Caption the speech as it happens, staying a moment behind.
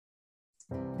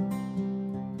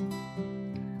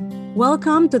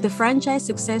Welcome to the Franchise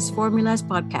Success Formulas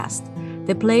podcast,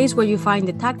 the place where you find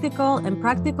the tactical and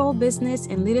practical business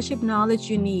and leadership knowledge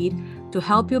you need to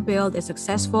help you build a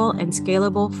successful and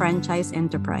scalable franchise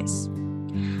enterprise.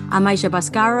 I'm Aisha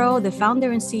Bascaro, the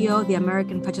founder and CEO of the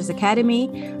American Franchise Academy,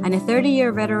 and a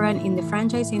 30-year veteran in the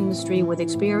franchise industry with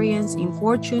experience in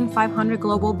Fortune 500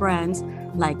 global brands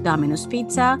like Domino's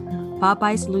Pizza,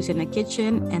 Popeyes Louisiana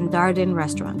Kitchen, and Darden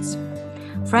Restaurants.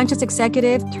 Franchise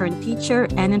executive turned teacher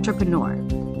and entrepreneur.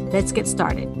 Let's get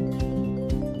started.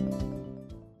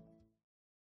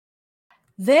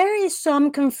 There is some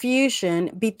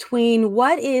confusion between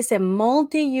what is a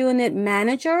multi-unit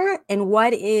manager and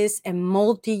what is a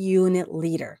multi-unit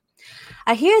leader.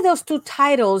 I hear those two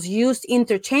titles used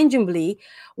interchangeably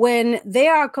when they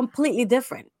are completely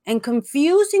different, and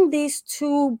confusing these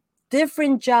two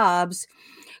different jobs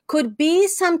could be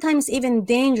sometimes even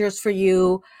dangerous for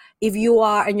you if you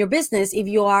are in your business, if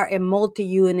you are a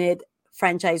multi-unit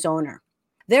franchise owner.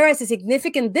 There is a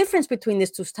significant difference between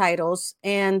these two titles,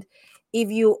 and if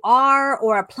you are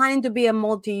or are planning to be a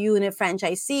multi-unit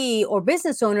franchisee or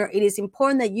business owner, it is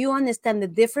important that you understand the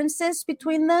differences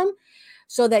between them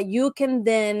so that you can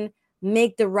then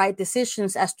make the right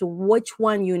decisions as to which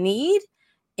one you need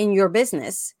in your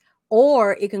business,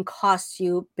 or it can cost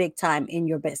you big time in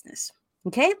your business.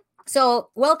 Okay? So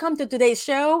welcome to today's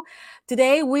show.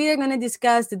 Today, we are going to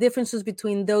discuss the differences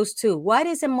between those two. What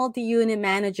is a multi-unit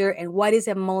manager and what is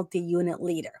a multi-unit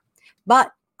leader?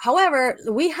 But however,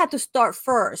 we had to start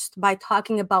first by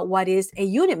talking about what is a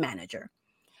unit manager,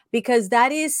 because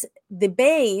that is the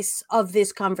base of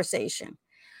this conversation.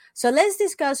 So let's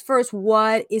discuss first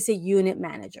what is a unit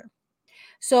manager.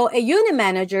 So a unit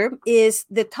manager is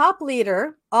the top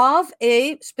leader of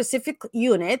a specific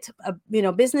unit,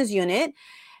 a business unit,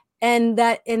 and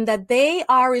that they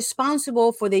are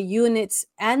responsible for the units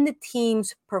and the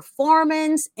team's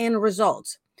performance and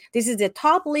results. This is the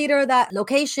top leader of that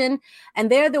location,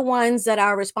 and they're the ones that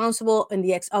are responsible in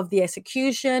the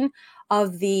execution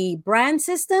of the brand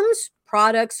systems,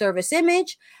 product, service,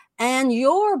 image, and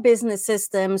your business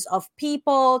systems of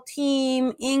people,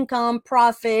 team, income,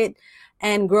 profit,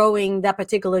 and growing that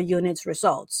particular unit's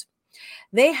results.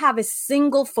 They have a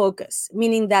single focus,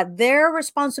 meaning that their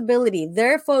responsibility,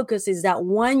 their focus is that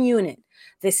one unit,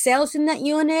 the sales in that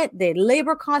unit, the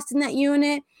labor cost in that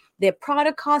unit, the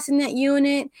product cost in that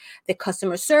unit, the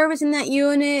customer service in that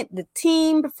unit, the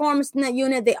team performance in that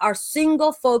unit. They are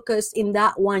single focused in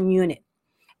that one unit.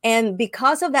 And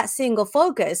because of that single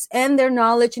focus and their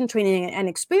knowledge and training and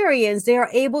experience, they are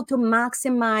able to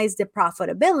maximize the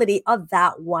profitability of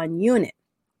that one unit.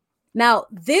 Now,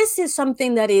 this is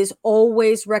something that is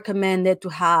always recommended to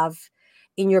have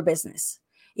in your business.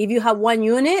 If you have one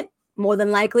unit, more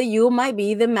than likely you might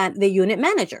be the unit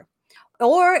manager.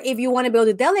 Or if you want to be able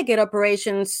to delegate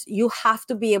operations, you have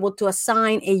to be able to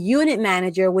assign a unit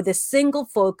manager with a single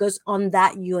focus on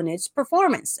that unit's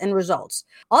performance and results.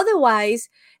 Otherwise,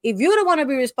 if you don't want to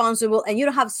be responsible and you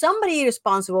don't have somebody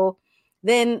responsible,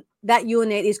 then that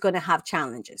unit is going to have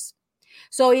challenges.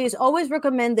 So it is always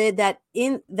recommended that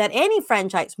any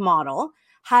franchise model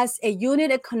has a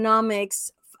unit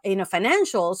economics,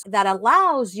 financials that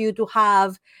allows you to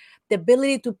have the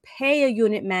ability to pay a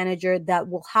unit manager that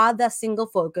will have that single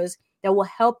focus, that will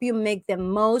help you make the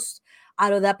most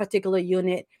out of that particular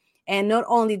unit, and not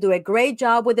only do a great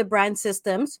job with the brand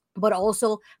systems, but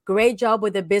also great job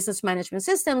with the business management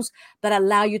systems that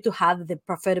allow you to have the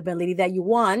profitability that you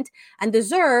want and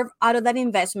deserve out of that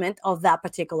investment of that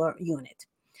particular unit.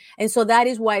 And so that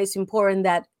is why it's important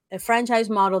that a franchise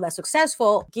model that's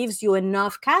successful gives you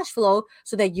enough cash flow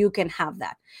so that you can have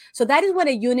that. So that is what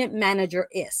a unit manager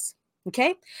is.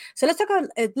 Okay, so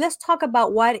let's talk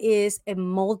about what is a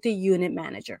multi-unit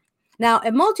manager. Now,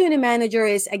 a multi-unit manager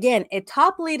is, again, a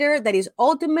top leader that is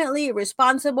ultimately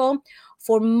responsible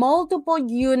for multiple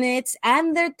units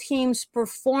and their team's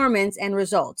performance and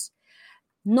results.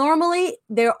 Normally,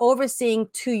 they're overseeing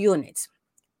 2 units.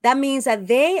 That means that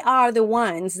they are the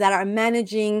ones that are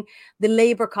managing the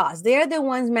labor costs. They're the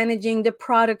ones managing the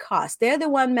product costs. They're the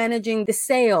one managing the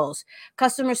sales,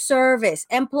 customer service,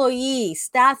 employee,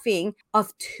 staffing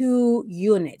of 2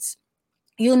 units.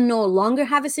 You no longer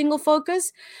have a single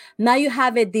focus. Now you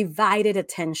have a divided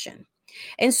attention.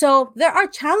 And so there are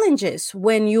challenges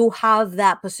when you have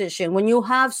that position, when you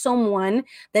have someone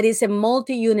that is a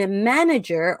multi-unit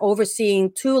manager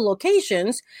overseeing 2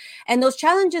 locations. And those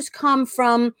challenges come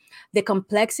from the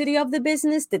complexity of the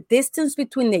business, the distance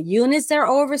between the units they're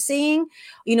overseeing,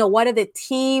 what are the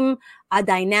team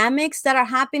dynamics that are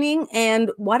happening, and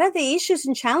what are the issues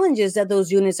and challenges that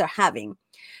those units are having.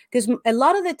 Because a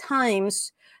lot of the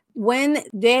times, when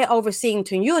they're overseeing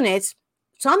 2 units,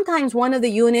 sometimes one of the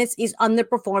units is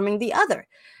underperforming the other.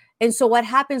 And so what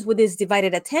happens with this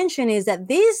divided attention is that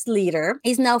this leader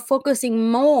is now focusing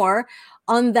more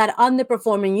on that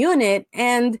underperforming unit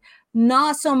and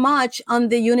not so much on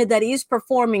the unit that is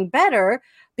performing better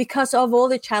because of all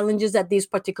the challenges that this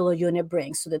particular unit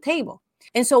brings to the table.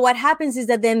 And so what happens is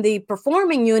that then the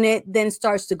performing unit then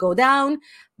starts to go down.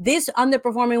 This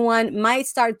underperforming one might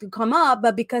start to come up,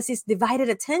 but because it's divided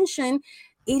attention,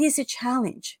 it is a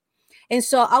challenge. And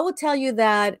so I will tell you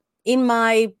that in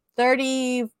my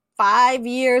 35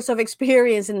 years of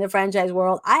experience in the franchise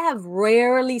world, I have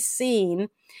rarely seen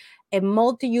a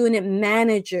multi-unit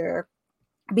manager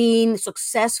being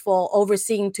successful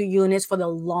overseeing 2 units for the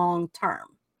long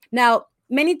term. Now,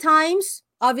 many times,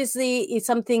 obviously, it's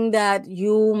something that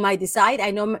you might decide.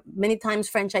 I know many times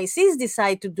franchisees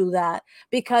decide to do that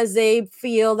because they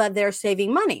feel that they're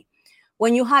saving money.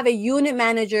 When you have a unit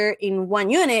manager in 1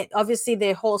 unit, obviously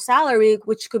their whole salary,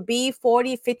 which could be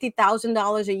 $40,000,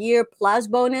 $50,000 a year plus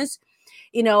bonus,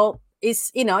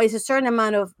 is a certain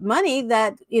amount of money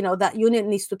that, that unit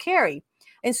needs to carry.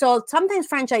 And so sometimes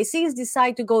franchisees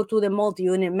decide to go to the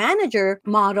multi-unit manager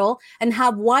model and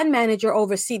have one manager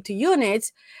oversee 2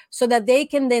 units so that they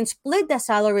can then split the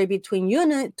salary between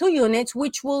 2 units,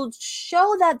 which will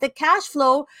show that the cash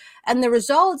flow and the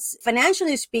results,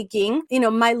 financially speaking,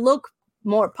 might look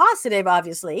more positive,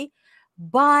 obviously.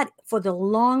 But for the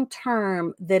long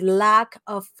term, the lack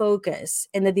of focus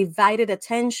and the divided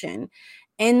attention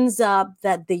ends up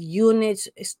that the units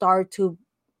start to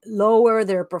lower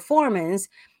their performance,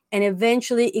 and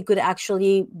eventually it could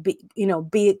actually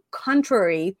be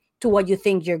contrary to what you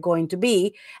think you're going to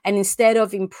be. And instead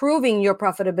of improving your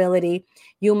profitability,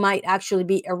 you might actually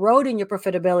be eroding your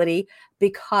profitability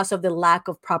because of the lack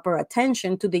of proper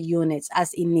attention to the units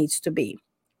as it needs to be.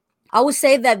 I would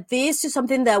say that this is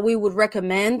something that we would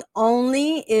recommend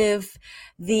only if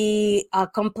the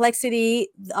complexity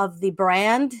of the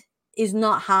brand is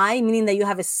not high, meaning that you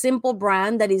have a simple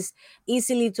brand that is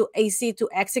easy to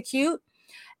execute.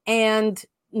 And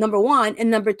number one, and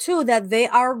number two, that they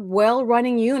are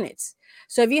well-running units.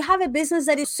 So if you have a business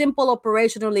that is simple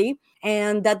operationally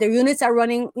and that the units are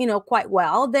running, quite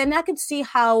well, then I could see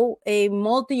how a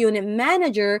multi-unit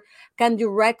manager can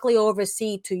directly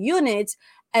oversee 2 units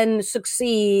and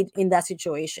succeed in that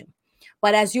situation.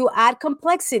 But as you add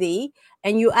complexity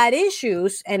and you add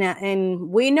issues, and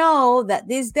we know that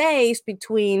these days,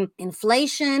 between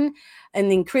inflation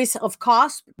and the increase of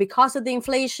cost because of the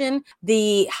inflation,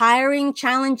 the hiring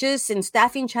challenges and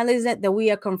staffing challenges that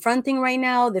we are confronting right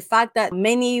now, the fact that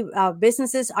many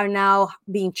businesses are now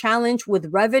being challenged with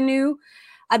revenue.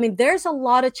 I mean, there's a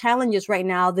lot of challenges right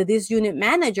now that these unit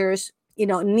managers,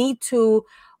 need to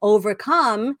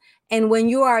overcome. And when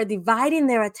you are dividing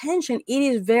their attention, it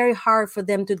is very hard for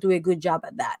them to do a good job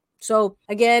at that. So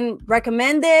again,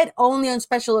 recommended only on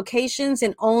special occasions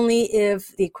and only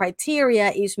if the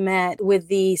criteria is met with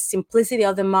the simplicity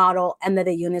of the model and that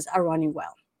the units are running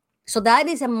well. So that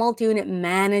is a multi-unit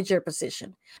manager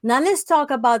position. Now let's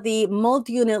talk about the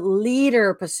multi-unit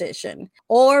leader position,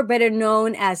 or better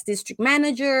known as district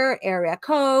manager, area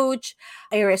coach,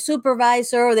 area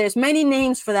supervisor. There's many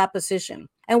names for that position.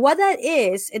 And what that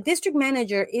is, a district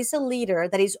manager is a leader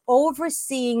that is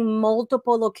overseeing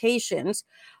multiple locations,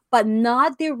 but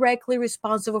not directly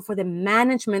responsible for the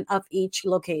management of each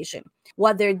location.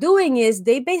 What they're doing is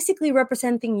they basically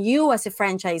representing you as a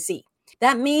franchisee.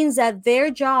 That means that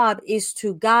their job is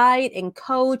to guide and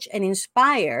coach and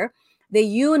inspire the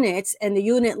units and the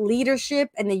unit leadership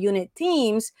and the unit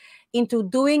teams into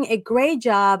doing a great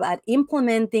job at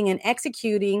implementing and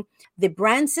executing the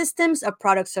brand systems of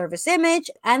product, service, image,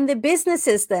 and the business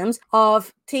systems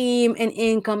of team and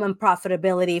income and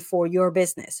profitability for your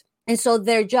business. And so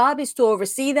their job is to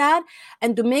oversee that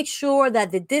and to make sure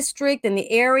that the district and the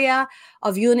area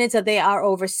of units that they are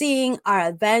overseeing are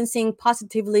advancing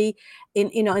positively in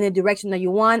the direction that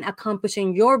you want,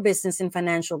 accomplishing your business and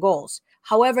financial goals.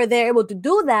 However, they're able to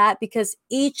do that because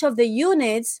each of the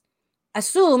units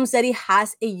assumes that it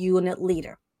has a unit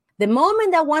leader. The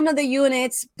moment that one of the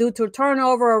units, due to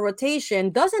turnover or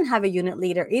rotation, doesn't have a unit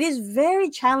leader, it is very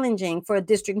challenging for a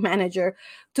district manager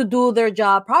to do their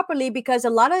job properly, because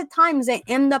a lot of the times they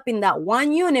end up in that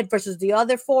one unit versus the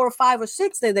other 4 or 5 or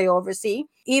 6 that they oversee,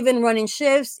 even running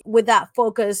shifts with that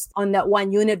focus on that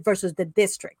one unit versus the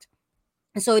district.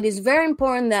 And so it is very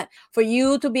important that for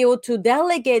you to be able to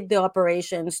delegate the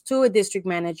operations to a district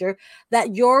manager,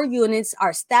 that your units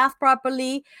are staffed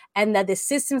properly and that the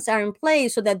systems are in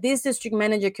place so that this district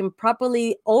manager can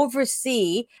properly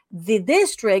oversee the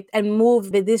district and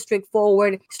move the district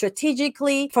forward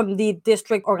strategically from the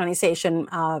district organization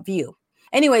view.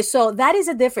 Anyway, so that is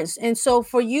a difference. And so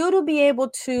for you to be able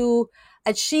to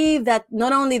achieve that,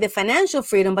 not only the financial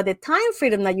freedom, but the time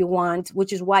freedom that you want,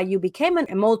 which is why you became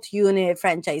a multi-unit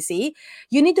franchisee,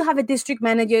 you need to have a district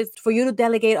manager for you to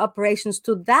delegate operations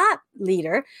to that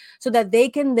leader so that they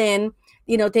can then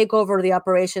take over the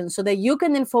operations so that you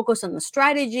can then focus on the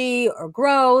strategy or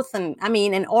growth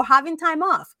or having time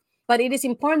off. But it is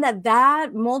important that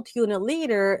that multi-unit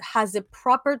leader has the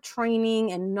proper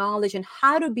training and knowledge on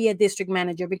how to be a district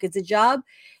manager, because the job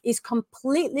is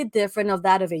completely different of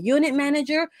that of a unit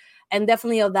manager and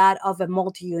definitely of that of a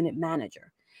multi-unit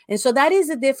manager. And so that is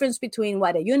the difference between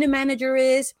what a unit manager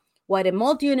is, what a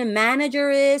multi-unit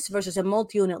manager is versus a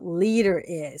multi-unit leader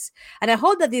is. And I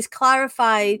hope that this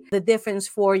clarified the difference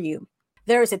for you.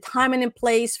 There is a time and a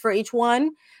place for each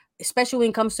one, especially when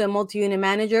it comes to a multi-unit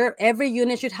manager. Every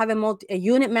unit should have a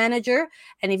unit manager.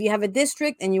 And if you have a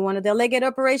district and you want to delegate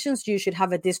operations, you should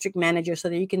have a district manager so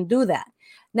that you can do that.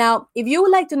 Now, if you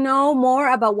would like to know more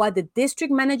about what the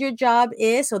district manager job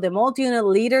is or the multi-unit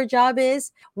leader job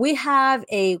is, we have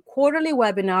a quarterly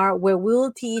webinar where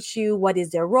we'll teach you what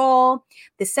is their role,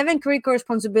 the 7 critical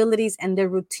responsibilities, and the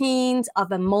routines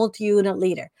of a multi-unit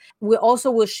leader. We also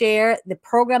will share the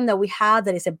program that we have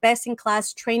that is a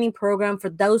best-in-class training program for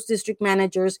those district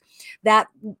managers that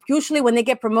usually when they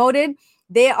get promoted,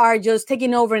 they are just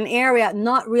taking over an area,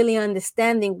 not really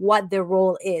understanding what their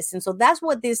role is. And so that's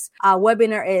what this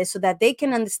webinar is, so that they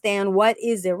can understand what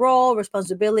is their role,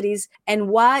 responsibilities, and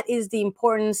what is the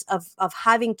importance of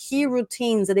having key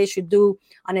routines that they should do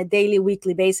on a daily,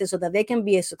 weekly basis so that they can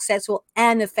be a successful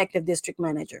and effective district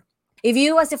manager. If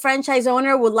you as a franchise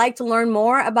owner would like to learn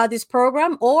more about this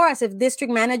program, or as a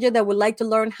district manager that would like to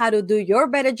learn how to do your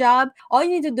better job, all you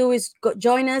need to do is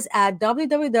join us at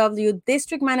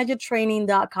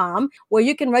www.districtmanagertraining.com, where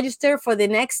you can register for the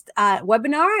next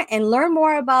webinar and learn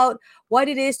more about what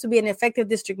it is to be an effective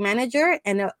district manager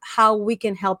and how we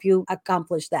can help you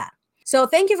accomplish that. So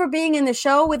thank you for being in the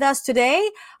show with us today.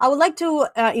 I would like to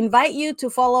invite you to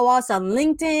follow us on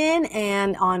LinkedIn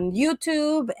and on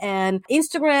YouTube and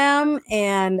Instagram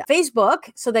and Facebook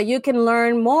so that you can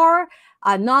learn more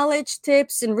knowledge,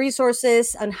 tips, and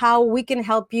resources on how we can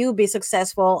help you be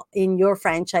successful in your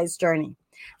franchise journey.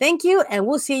 Thank you, and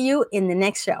we'll see you in the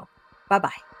next show.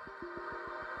 Bye-bye.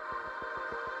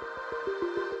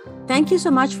 Thank you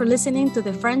so much for listening to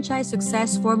the Franchise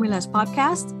Success Formulas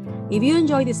podcast. If you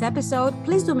enjoyed this episode,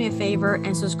 please do me a favor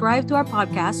and subscribe to our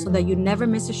podcast so that you never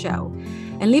miss a show.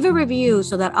 And leave a review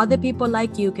so that other people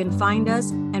like you can find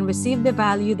us and receive the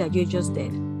value that you just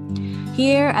did.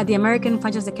 Here at the American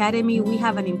Franchise Academy, we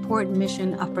have an important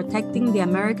mission of protecting the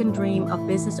American dream of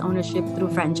business ownership through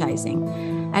franchising.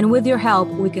 And with your help,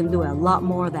 we can do a lot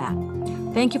more of that.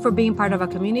 Thank you for being part of our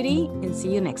community, and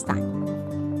see you next time.